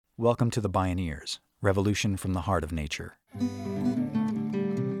Welcome to the Bioneers, Revolution from the Heart of Nature.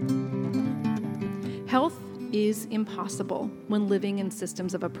 Health is impossible when living in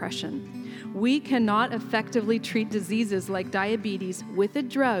systems of oppression. We cannot effectively treat diseases like diabetes with a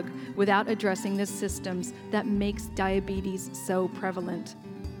drug without addressing the systems that makes diabetes so prevalent.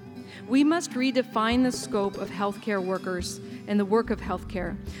 We must redefine the scope of healthcare workers and the work of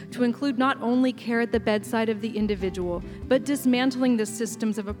healthcare to include not only care at the bedside of the individual, but dismantling the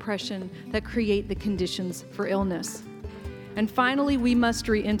systems of oppression that create the conditions for illness. And finally, we must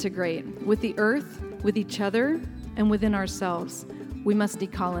reintegrate with the earth, with each other, and within ourselves. We must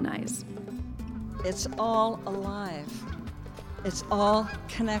decolonize. It's all alive. It's all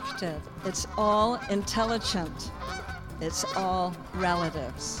connected. It's all intelligent. It's all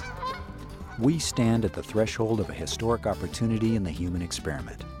relatives. We stand at the threshold of a historic opportunity in the human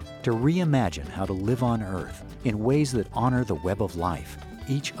experiment to reimagine how to live on Earth in ways that honor the web of life,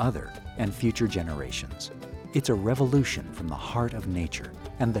 each other, and future generations. It's a revolution from the heart of nature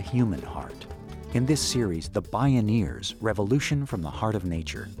and the human heart. In this series, The Bioneers, Revolution from the Heart of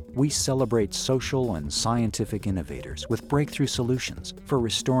Nature, we celebrate social and scientific innovators with breakthrough solutions for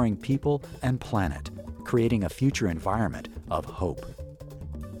restoring people and planet, creating a future environment of hope.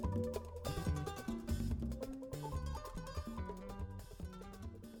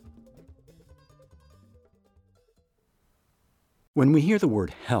 When we hear the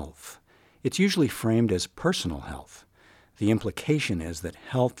word health, it's usually framed as personal health. The implication is that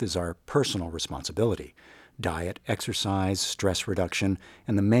health is our personal responsibility. Diet, exercise, stress reduction,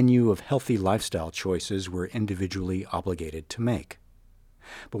 and the menu of healthy lifestyle choices we're individually obligated to make.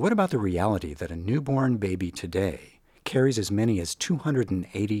 But what about the reality that a newborn baby today carries as many as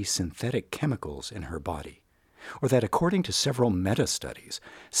 280 synthetic chemicals in her body? Or that according to several meta-studies,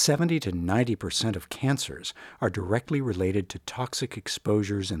 70 to 90% of cancers are directly related to toxic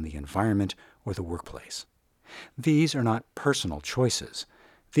exposures in the environment or the workplace? These are not personal choices.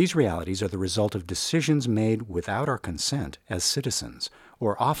 These realities are the result of decisions made without our consent as citizens,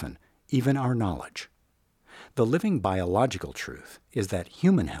 or often even our knowledge. The living biological truth is that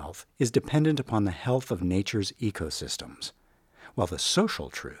human health is dependent upon the health of nature's ecosystems, while the social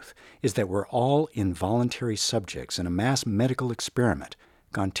truth is that we're all involuntary subjects in a mass medical experiment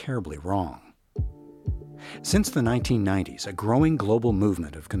gone terribly wrong. Since the 1990s, a growing global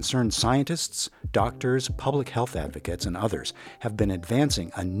movement of concerned scientists, doctors, public health advocates, and others have been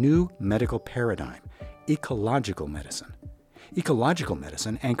advancing a new medical paradigm, ecological medicine. Ecological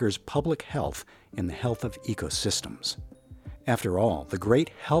medicine anchors public health in the health of ecosystems. After all, the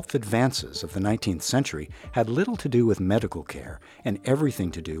great health advances of the 19th century had little to do with medical care and everything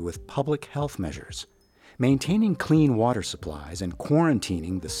to do with public health measures. Maintaining clean water supplies and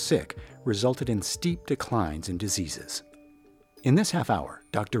quarantining the sick resulted in steep declines in diseases. In this half hour,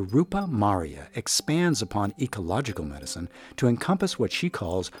 Dr. Rupa Marya expands upon ecological medicine to encompass what she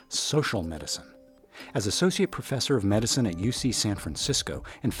calls social medicine. As Associate Professor of Medicine at UC San Francisco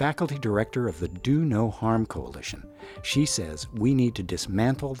and Faculty Director of the Do No Harm Coalition, she says we need to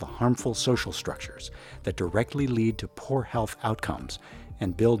dismantle the harmful social structures that directly lead to poor health outcomes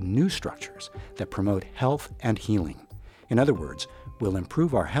and build new structures that promote health and healing. In other words, we'll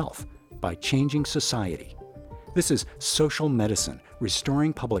improve our health by changing society. This is Social Medicine,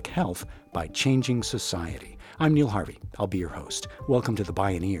 Restoring Public Health by Changing Society. I'm Neil Harvey. I'll be your host. Welcome to the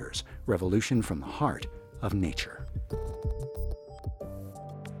Bioneers, Revolution from the Heart of Nature.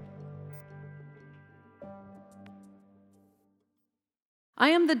 I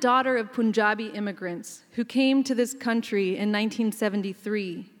am the daughter of Punjabi immigrants who came to this country in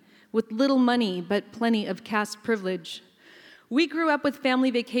 1973 with little money but plenty of caste privilege. We grew up with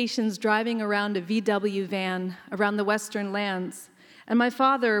family vacations driving around a VW van around the Western lands, and my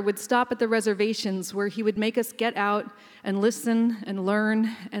father would stop at the reservations where he would make us get out and listen and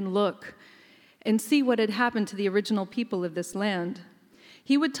learn and look and see what had happened to the original people of this land.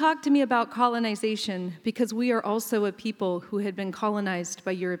 He would talk to me about colonization because we are also a people who had been colonized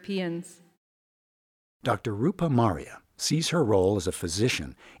by Europeans. Dr. Rupa Marya sees her role as a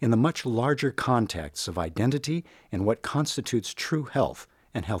physician in the much larger context of identity and what constitutes true health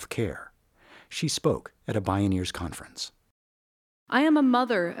and health care. She spoke at a Bioneers conference. I am a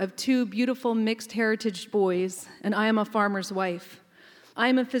mother of two beautiful mixed heritage boys, and I am a farmer's wife. I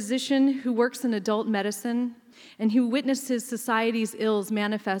am a physician who works in adult medicine and who witnesses society's ills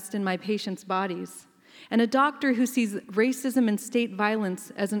manifest in my patients' bodies, and a doctor who sees racism and state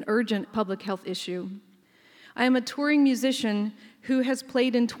violence as an urgent public health issue. I am a touring musician who has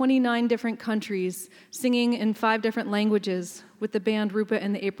played in 29 different countries, singing in 5 different languages with the band Rupa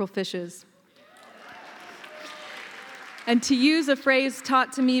and the April Fishes. And to use a phrase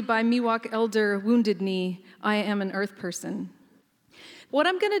taught to me by Miwok elder Wounded Knee, I am an earth person. What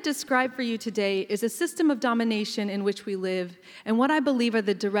I'm going to describe for you today is a system of domination in which we live and what I believe are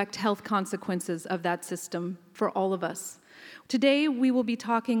the direct health consequences of that system for all of us. Today, we will be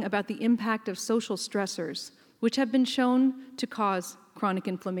talking about the impact of social stressors, which have been shown to cause chronic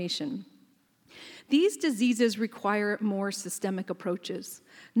inflammation. These diseases require more systemic approaches,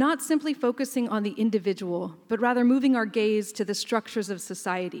 not simply focusing on the individual, but rather moving our gaze to the structures of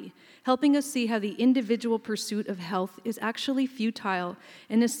society, helping us see how the individual pursuit of health is actually futile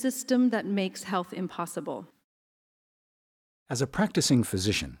in a system that makes health impossible. As a practicing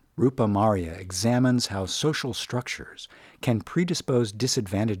physician, Rupa Marya examines how social structures can predispose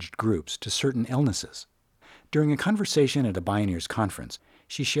disadvantaged groups to certain illnesses. During a conversation at a Bioneers conference,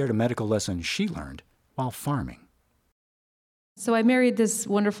 she shared a medical lesson she learned while farming. So I married this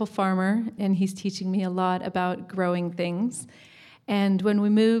wonderful farmer, and he's teaching me a lot about growing things. And when we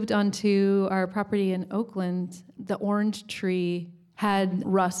moved onto our property in Oakland, the orange tree had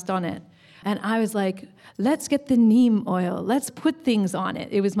rust on it. And I was like, let's get the neem oil. Let's put things on it.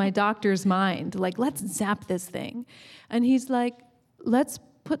 It was my doctor's mind. Like, let's zap this thing. And he's like, let's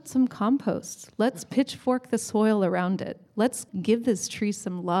put some compost. Let's pitchfork the soil around it. Let's give this tree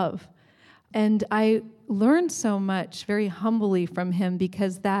some love. And I learned so much very humbly from him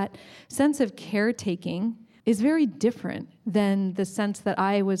because that sense of caretaking is very different than the sense that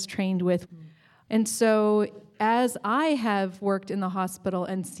I was trained with. And so as I have worked in the hospital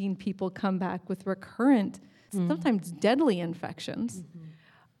and seen people come back with recurrent, sometimes deadly infections,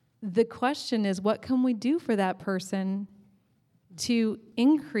 the question is, what can we do for that person to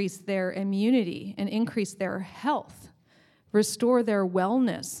increase their immunity and increase their health, restore their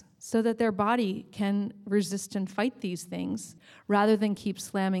wellness so that their body can resist and fight these things rather than keep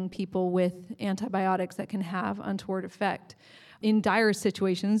slamming people with antibiotics that can have untoward effect. In dire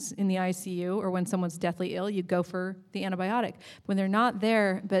situations in the ICU or when someone's deathly ill, you go for the antibiotic. When they're not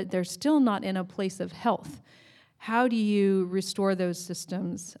there, but they're still not in a place of health, how do you restore those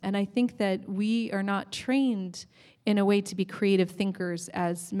systems? And I think that we are not trained in a way to be creative thinkers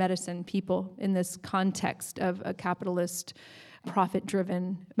as medicine people in this context of a capitalist,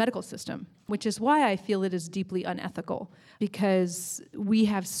 profit-driven medical system, which is why I feel it is deeply unethical, because we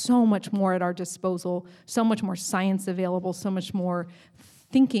have so much more at our disposal, so much more science available, so much more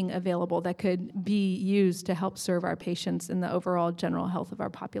thinking available that could be used to help serve our patients and the overall general health of our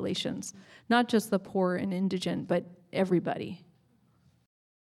populations, not just the poor and indigent, but everybody.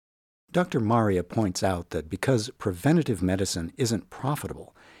 Dr. Marya points out that because preventative medicine isn't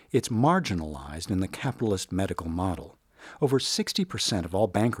profitable, it's marginalized in the capitalist medical model. Over 60% of all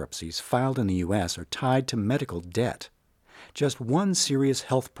bankruptcies filed in the U.S. are tied to medical debt. Just one serious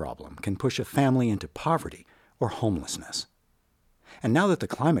health problem can push a family into poverty or homelessness. And now that the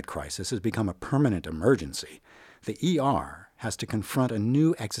climate crisis has become a permanent emergency, the ER has to confront a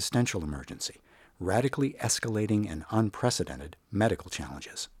new existential emergency, radically escalating and unprecedented medical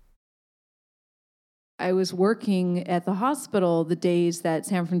challenges. I was working at the hospital the days that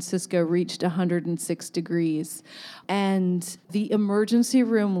San Francisco reached 106 degrees, and the emergency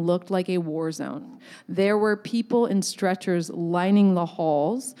room looked like a war zone. There were people in stretchers lining the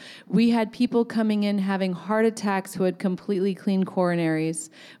halls. We had people coming in having heart attacks who had completely clean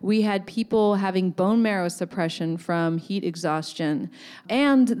coronaries. We had people having bone marrow suppression from heat exhaustion.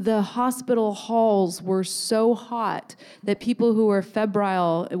 And the hospital halls were so hot that people who were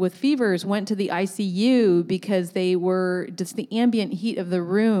febrile with fevers went to the ICU because they were just the ambient heat of the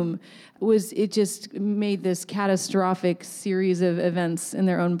room it just made this catastrophic series of events in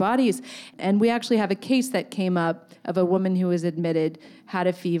their own bodies. And we actually have a case that came up of a woman who was admitted, had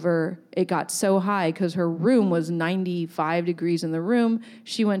a fever. It got so high because her room was 95 degrees in the room.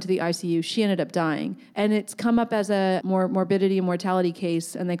 She went to the ICU. She ended up dying. And it's come up as a morbidity and mortality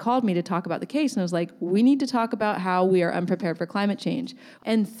case. And they called me to talk about the case. And I was like, we need to talk about how we are unprepared for climate change.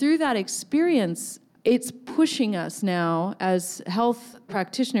 And through that experience, it's pushing us now as health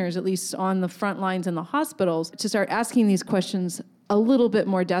practitioners, at least on the front lines in the hospitals, to start asking these questions a little bit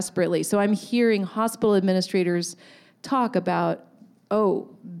more desperately. So I'm hearing hospital administrators talk about,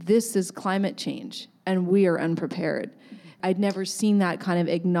 oh, this is climate change, and we are unprepared. I'd never seen that kind of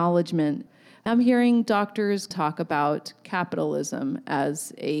acknowledgement. I'm hearing doctors talk about capitalism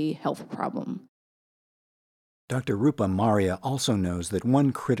as a health problem. Dr. Rupa Marya also knows that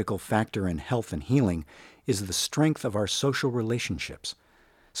one critical factor in health and healing is the strength of our social relationships.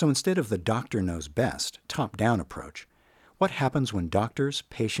 So instead of the doctor knows best, top-down approach, what happens when doctors,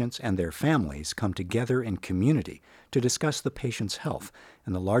 patients, and their families come together in community to discuss the patient's health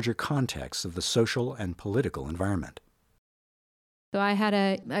in the larger context of the social and political environment? So I had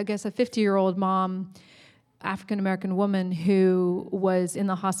a 50-year-old mom, African-American woman, who was in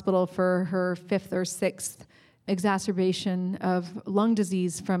the hospital for her 5th or 6th exacerbation of lung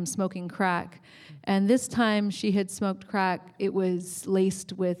disease from smoking crack. And this time she had smoked crack. It was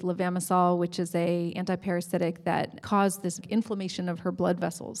laced with levamisole, which is a antiparasitic that caused this inflammation of her blood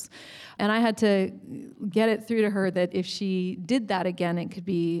vessels. And I had to get it through to her that if she did that again, it could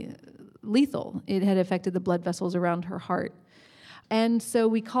be lethal. It had affected the blood vessels around her heart. And so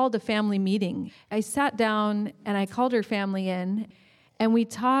we called a family meeting. I sat down and I called her family in, and we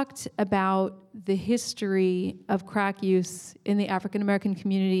talked about the history of crack use in the African American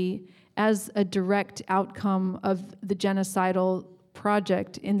community as a direct outcome of the genocidal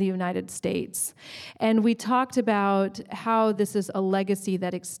project in the United States. And we talked about how this is a legacy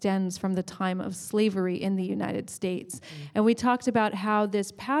that extends from the time of slavery in the United States. And we talked about how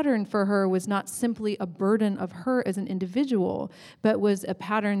this pattern for her was not simply a burden of her as an individual, but was a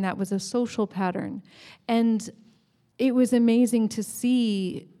pattern that was a social pattern. And it was amazing to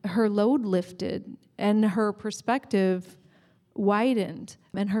see her load lifted and her perspective widened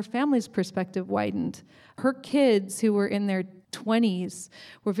and her family's perspective widened. Her kids, who were in their 20s,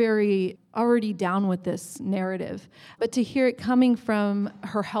 were very already down with this narrative. But to hear it coming from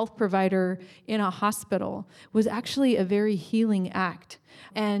her health provider in a hospital was actually a very healing act.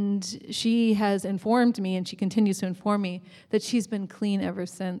 And she has informed me, and she continues to inform me, that she's been clean ever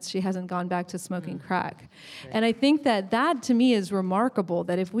since. She hasn't gone back to smoking crack. And I think that to me is remarkable,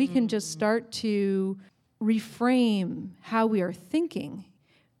 that if we can just start to reframe how we are thinking,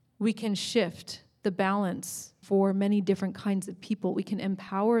 we can shift the balance for many different kinds of people. We can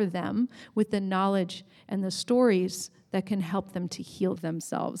empower them with the knowledge and the stories that can help them to heal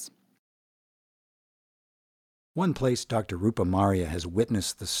themselves. One place Dr. Rupa Marya has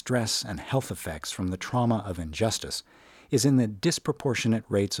witnessed the stress and health effects from the trauma of injustice is in the disproportionate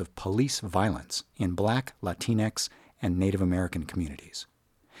rates of police violence in Black, Latinx, and Native American communities.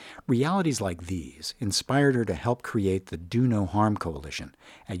 Realities like these inspired her to help create the Do No Harm Coalition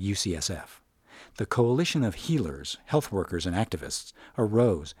at UCSF. The coalition of healers, health workers, and activists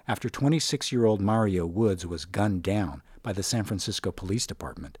arose after 26-year-old Mario Woods was gunned down by the San Francisco Police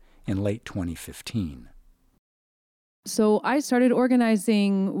Department in late 2015. So I started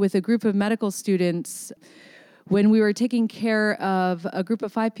organizing with a group of medical students when we were taking care of a group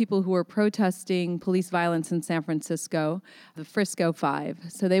of 5 people who were protesting police violence in San Francisco, the Frisco 5.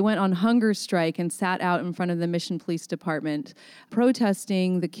 So they went on hunger strike and sat out in front of the Mission Police Department,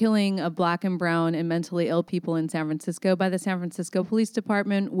 protesting the killing of Black and brown and mentally ill people in San Francisco by the San Francisco Police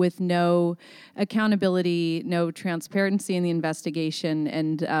Department, with no accountability, no transparency in the investigation,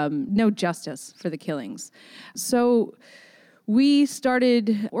 and no justice for the killings. So we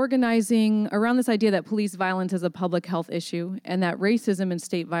started organizing around this idea that police violence is a public health issue and that racism and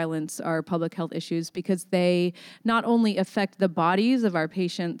state violence are public health issues because they not only affect the bodies of our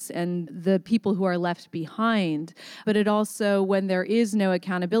patients and the people who are left behind, but it also, when there is no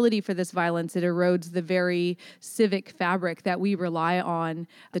accountability for this violence, it erodes the very civic fabric that we rely on,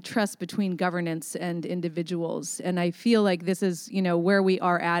 the trust between governance and individuals. And I feel like this is, where we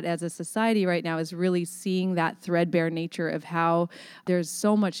are at as a society right now, is really seeing that threadbare nature of how there's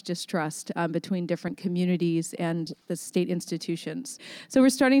so much distrust between different communities and the state institutions. So we're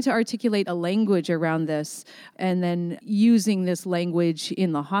starting to articulate a language around this, and then using this language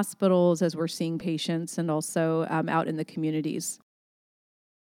in the hospitals as we're seeing patients, and also out in the communities.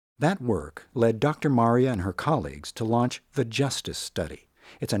 That work led Dr. Marya and her colleagues to launch the Justice Study.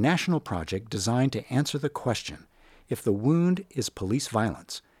 It's a national project designed to answer the question, if the wound is police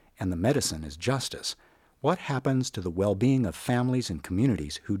violence and the medicine is justice, what happens to the well-being of families and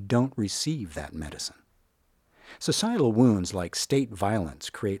communities who don't receive that medicine? Societal wounds like state violence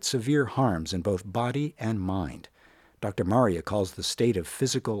create severe harms in both body and mind. Dr. Marya calls the state of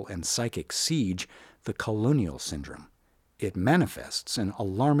physical and psychic siege the colonial syndrome. It manifests in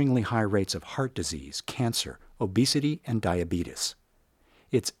alarmingly high rates of heart disease, cancer, obesity, and diabetes.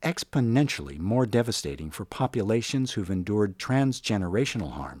 It's exponentially more devastating for populations who've endured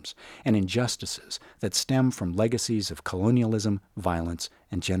transgenerational harms and injustices that stem from legacies of colonialism, violence,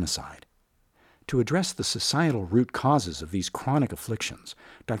 and genocide. To address the societal root causes of these chronic afflictions,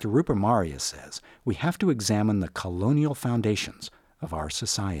 Dr. Rupa Marya says we have to examine the colonial foundations of our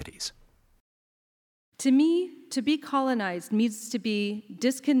societies. To me, to be colonized means to be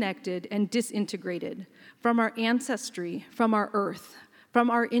disconnected and disintegrated from our ancestry, from our earth, from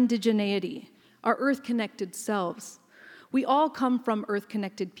our indigeneity, our earth-connected selves. We all come from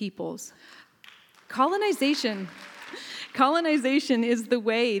earth-connected peoples. Colonization Colonization is the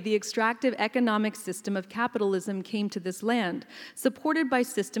way the extractive economic system of capitalism came to this land, supported by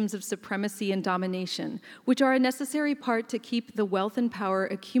systems of supremacy and domination, which are a necessary part to keep the wealth and power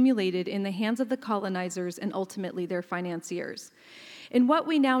accumulated in the hands of the colonizers and ultimately their financiers. In what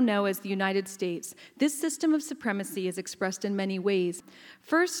we now know as the United States, this system of supremacy is expressed in many ways.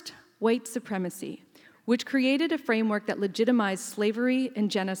 First, white supremacy, which created a framework that legitimized slavery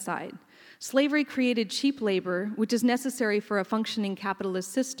and genocide. Slavery created cheap labor, which is necessary for a functioning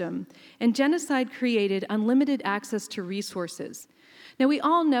capitalist system, and genocide created unlimited access to resources. Now, we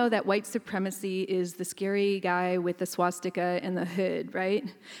all know that white supremacy is the scary guy with the swastika and the hood,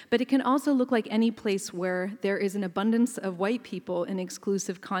 right? But it can also look like any place where there is an abundance of white people in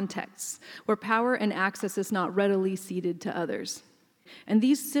exclusive contexts, where power and access is not readily ceded to others. And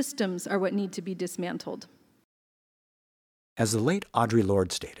these systems are what need to be dismantled. As the late Audre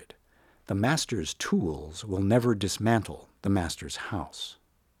Lorde stated, the master's tools will never dismantle the master's house.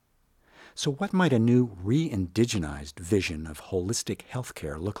 So what might a new re-indigenized vision of holistic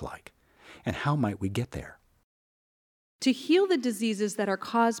healthcare look like? And how might we get there? To heal the diseases that are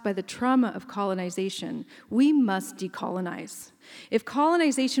caused by the trauma of colonization, we must decolonize. If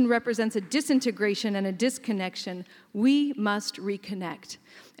colonization represents a disintegration and a disconnection, we must reconnect.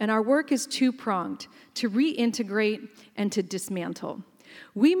 And our work is two-pronged, to reintegrate and to dismantle.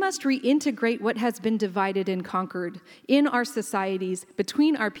 We must reintegrate what has been divided and conquered in our societies,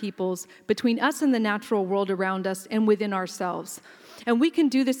 between our peoples, between us and the natural world around us, and within ourselves. And we can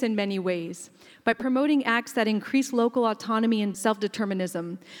do this in many ways. By promoting acts that increase local autonomy and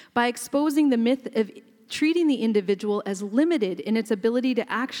self-determinism, by exposing the myth of treating the individual as limited in its ability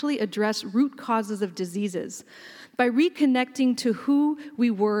to actually address root causes of diseases, by reconnecting to who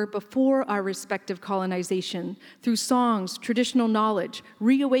we were before our respective colonization through songs, traditional knowledge,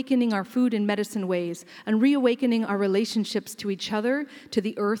 reawakening our food and medicine ways, and reawakening our relationships to each other, to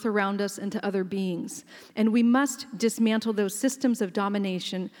the earth around us, and to other beings. And we must dismantle those systems of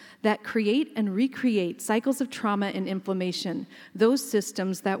domination that create and recreate cycles of trauma and inflammation, those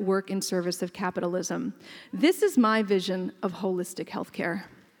systems that work in service of capitalism. This is my vision of holistic healthcare.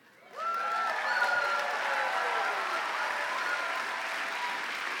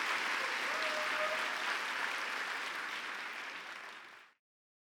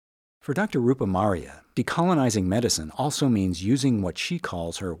 For Dr. Rupa Marya, decolonizing medicine also means using what she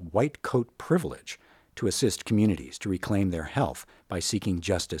calls her white coat privilege to assist communities to reclaim their health by seeking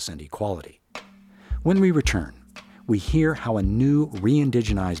justice and equality. When we return, we hear how a new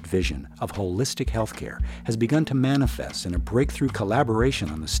re-indigenized vision of holistic healthcare has begun to manifest in a breakthrough collaboration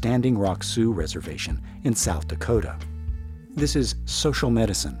on the Standing Rock Sioux Reservation in South Dakota. This is Social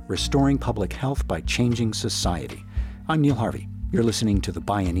Medicine, Restoring Public Health by Changing Society. I'm Neil Harvey. You're listening to The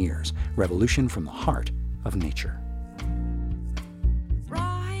Bioneers, Revolution from the Heart of Nature.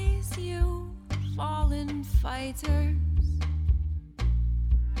 Rise, you fallen fighters.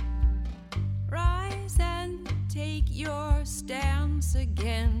 Rise and take your stance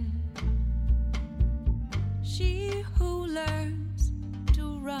again. She who learns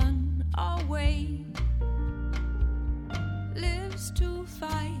to run away lives to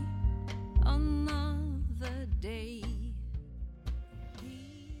fight another day.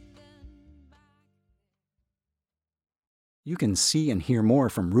 You can see and hear more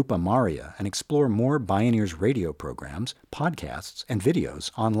from Rupa Marya and explore more Bioneers radio programs, podcasts, and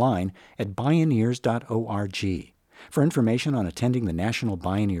videos online at bioneers.org. For information on attending the National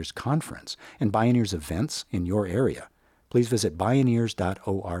Bioneers Conference and Bioneers events in your area, please visit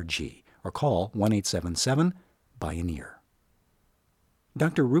bioneers.org or call 1-877-BIONEER.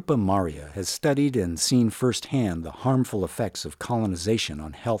 Dr. Rupa Marya has studied and seen firsthand the harmful effects of colonization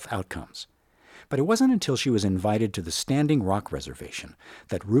on health outcomes. But it wasn't until she was invited to the Standing Rock Reservation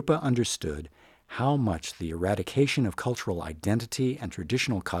that Rupa understood how much the eradication of cultural identity and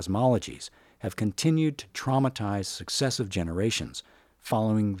traditional cosmologies have continued to traumatize successive generations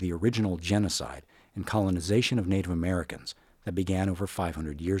following the original genocide and colonization of Native Americans that began over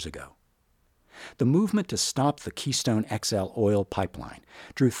 500 years ago. The movement to stop the Keystone XL oil pipeline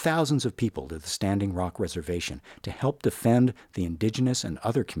drew thousands of people to the Standing Rock Reservation to help defend the indigenous and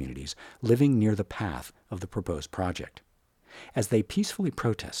other communities living near the path of the proposed project. As they peacefully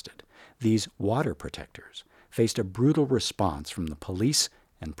protested, these water protectors faced a brutal response from the police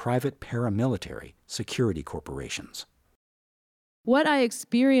and private paramilitary security corporations. What I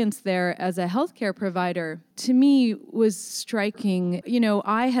experienced there as a healthcare provider, to me, was striking.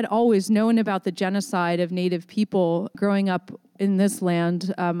 I had always known about the genocide of Native people growing up in this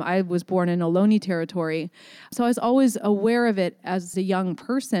land. I was born in Ohlone territory. So I was always aware of it as a young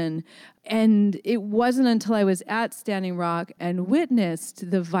person. And it wasn't until I was at Standing Rock and witnessed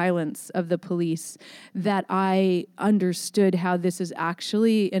the violence of the police that I understood how this is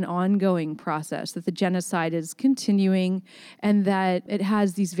actually an ongoing process, that the genocide is continuing, and that it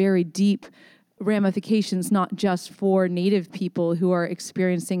has these very deep ramifications, not just for Native people who are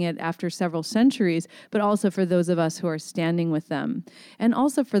experiencing it after several centuries, but also for those of us who are standing with them, and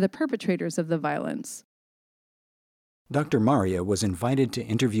also for the perpetrators of the violence. Dr. Maria was invited to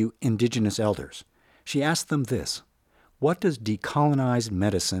interview Indigenous elders. She asked them this: what does decolonized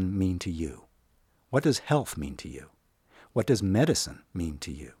medicine mean to you? What does health mean to you? What does medicine mean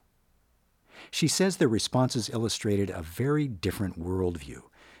to you? She says their responses illustrated a very different worldview,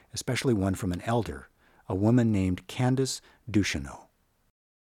 especially one from an elder, a woman named Candace Ducheneau.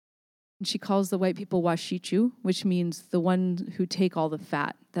 She calls the white people Washichu, which means the one who take all the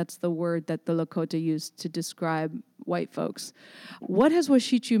fat. That's the word that the Lakota used to describe white folks. What has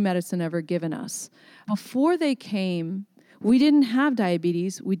Washichu medicine ever given us? Before they came, we didn't have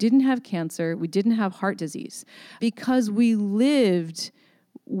diabetes, we didn't have cancer, we didn't have heart disease, because we lived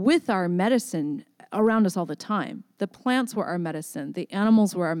with our medicine around us all the time. The plants were our medicine. The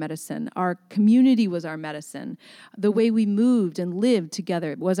animals were our medicine. Our community was our medicine. The way we moved and lived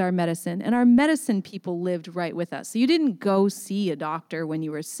together was our medicine. And our medicine people lived right with us. So you didn't go see a doctor when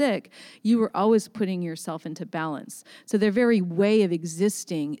you were sick. You were always putting yourself into balance. So their very way of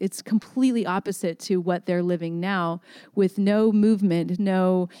existing, it's completely opposite to what they're living now, with no movement,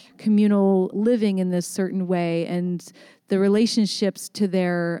 no communal living in this certain way. And the relationships to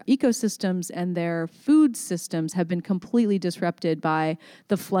their ecosystems and their food systems have been completely disrupted by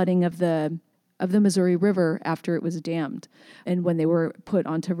the flooding of the Missouri River after it was dammed and when they were put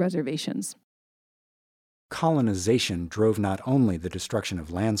onto reservations. Colonization drove not only the destruction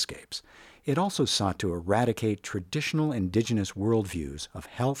of landscapes, it also sought to eradicate traditional indigenous worldviews of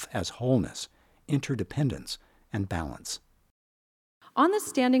health as wholeness, interdependence, and balance. On the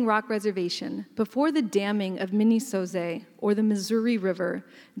Standing Rock Reservation, before the damming of Minnesota or the Missouri River,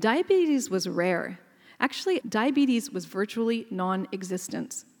 diabetes was rare. Actually, diabetes was virtually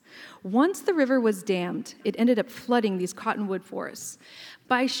non-existent. Once the river was dammed, it ended up flooding these cottonwood forests.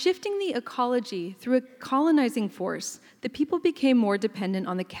 By shifting the ecology through a colonizing force, the people became more dependent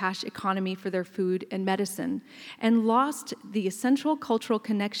on the cash economy for their food and medicine, and lost the essential cultural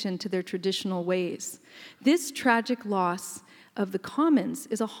connection to their traditional ways. This tragic loss of the commons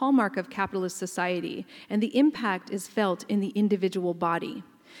is a hallmark of capitalist society, and the impact is felt in the individual body.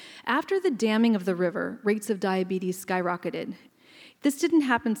 After the damming of the river, rates of diabetes skyrocketed. This didn't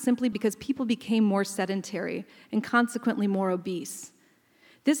happen simply because people became more sedentary and consequently more obese.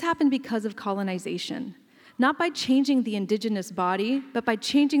 This happened because of colonization, not by changing the indigenous body, but by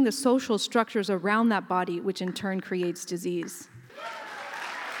changing the social structures around that body, which in turn creates disease.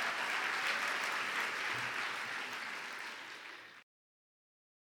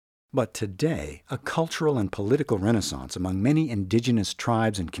 But today, a cultural and political renaissance among many indigenous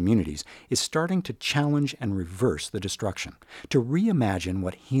tribes and communities is starting to challenge and reverse the destruction, to reimagine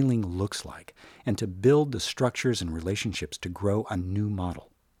what healing looks like, and to build the structures and relationships to grow a new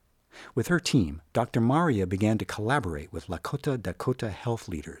model. With her team, Dr. Maria began to collaborate with Lakota Dakota health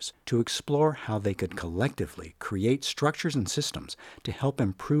leaders to explore how they could collectively create structures and systems to help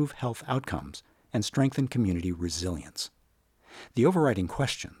improve health outcomes and strengthen community resilience. The overriding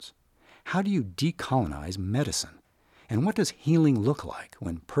questions: how do you decolonize medicine? And what does healing look like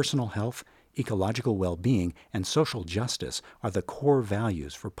when personal health, ecological well-being, and social justice are the core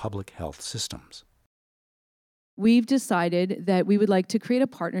values for public health systems? We've decided that we would like to create a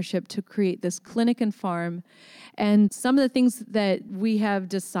partnership to create this clinic and farm. And some of the things that we have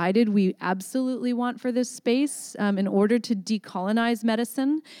decided we absolutely want for this space in order to decolonize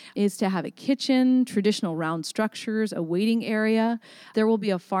medicine is to have a kitchen, traditional round structures, a waiting area. There will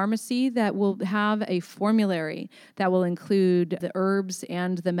be a pharmacy that will have a formulary that will include the herbs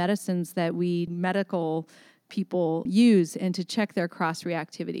and the medicines that we medical people use and to check their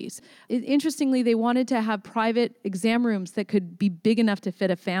cross-reactivities. Interestingly, they wanted to have private exam rooms that could be big enough to fit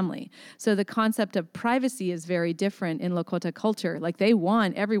a family. So the concept of privacy is very different in Lakota culture. Like, they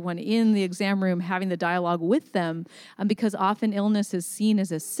want everyone in the exam room having the dialogue with them because often illness is seen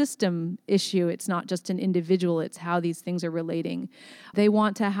as a system issue. It's not just an individual, it's how these things are relating. They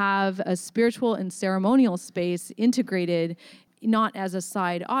want to have a spiritual and ceremonial space integrated not as a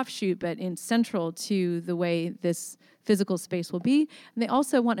side offshoot, but in central to the way this physical space will be. And they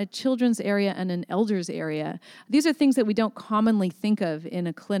also want a children's area and an elders area. These are things that we don't commonly think of in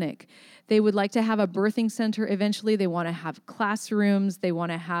a clinic. They would like to have a birthing center eventually. They want to have classrooms. They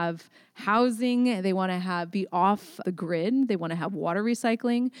want to have housing. They want to be off the grid. They want to have water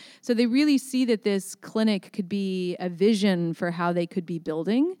recycling. So they really see that this clinic could be a vision for how they could be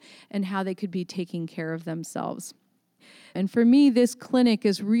building and how they could be taking care of themselves. And for me, this clinic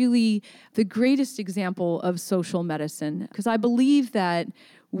is really the greatest example of social medicine, because I believe that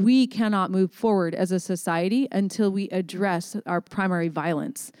we cannot move forward as a society until we address our primary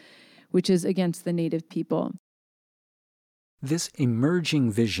violence, which is against the Native people. This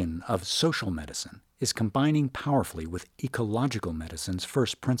emerging vision of social medicine is combining powerfully with ecological medicine's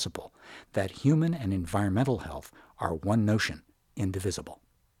first principle, that human and environmental health are one notion, indivisible.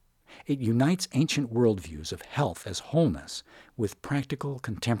 It unites ancient worldviews of health as wholeness with practical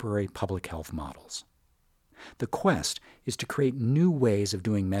contemporary public health models. The quest is to create new ways of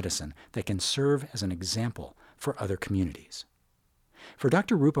doing medicine that can serve as an example for other communities. For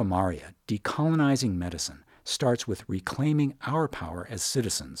Dr. Rupa Marya, decolonizing medicine starts with reclaiming our power as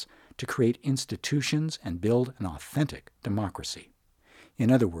citizens to create institutions and build an authentic democracy.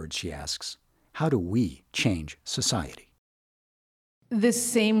 In other words, she asks, how do we change society? This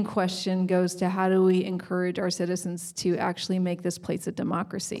same question goes to how do we encourage our citizens to actually make this place a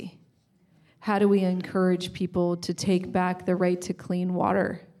democracy? How do we encourage people to take back the right to clean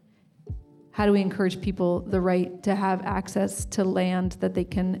water? How do we encourage people the right to have access to land that they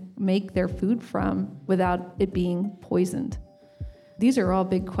can make their food from without it being poisoned? These are all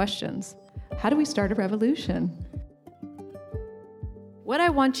big questions. How do we start a revolution? What I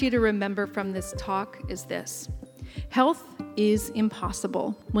want you to remember from this talk is this. Health is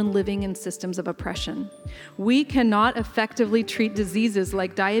impossible when living in systems of oppression. We cannot effectively treat diseases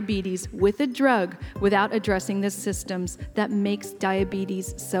like diabetes with a drug without addressing the systems that makes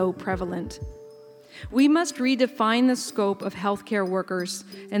diabetes so prevalent. We must redefine the scope of healthcare workers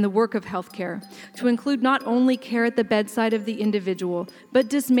and the work of healthcare to include not only care at the bedside of the individual, but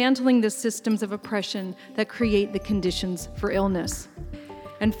dismantling the systems of oppression that create the conditions for illness.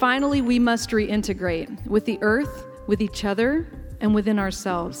 And finally, we must reintegrate with the earth, with each other, and within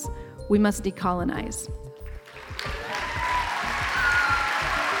ourselves. We must decolonize.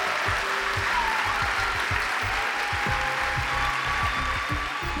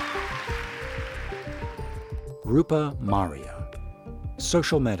 Rupa Marya,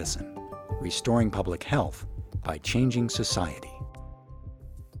 Social Medicine, Restoring Public Health by Changing Society.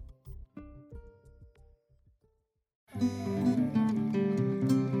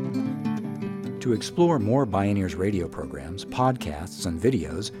 To explore more Bioneers radio programs, podcasts, and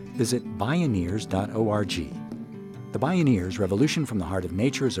videos, visit Bioneers.org. The Bioneers Revolution from the Heart of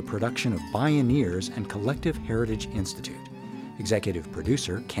Nature is a production of Bioneers and Collective Heritage Institute. Executive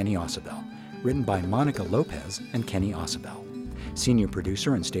producer, Kenny Ausubel. Written by Monica Lopez and Kenny Ausubel. Senior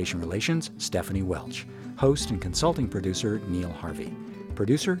producer and station relations, Stephanie Welch. Host and consulting producer, Neil Harvey.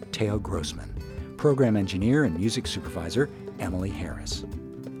 Producer, Teo Grossman. Program engineer and music supervisor, Emily Harris.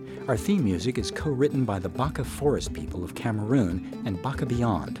 Our theme music is co-written by the Baka Forest people of Cameroon and Baka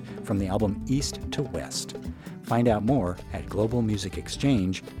Beyond from the album East to West. Find out more at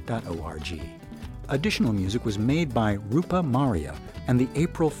globalmusicexchange.org. Additional music was made by Rupa Marya and the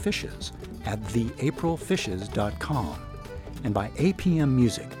April Fishes at theaprilfishes.com and by APM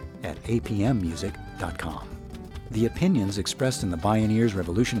Music at apmmusic.com. The opinions expressed in the Bioneers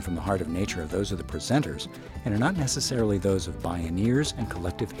Revolution from the Heart of Nature are those of the presenters and are not necessarily those of Bioneers and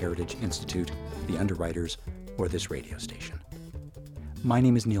Collective Heritage Institute, the underwriters, or this radio station. My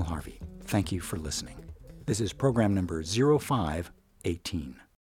name is Neil Harvey. Thank you for listening. This is program number 0518.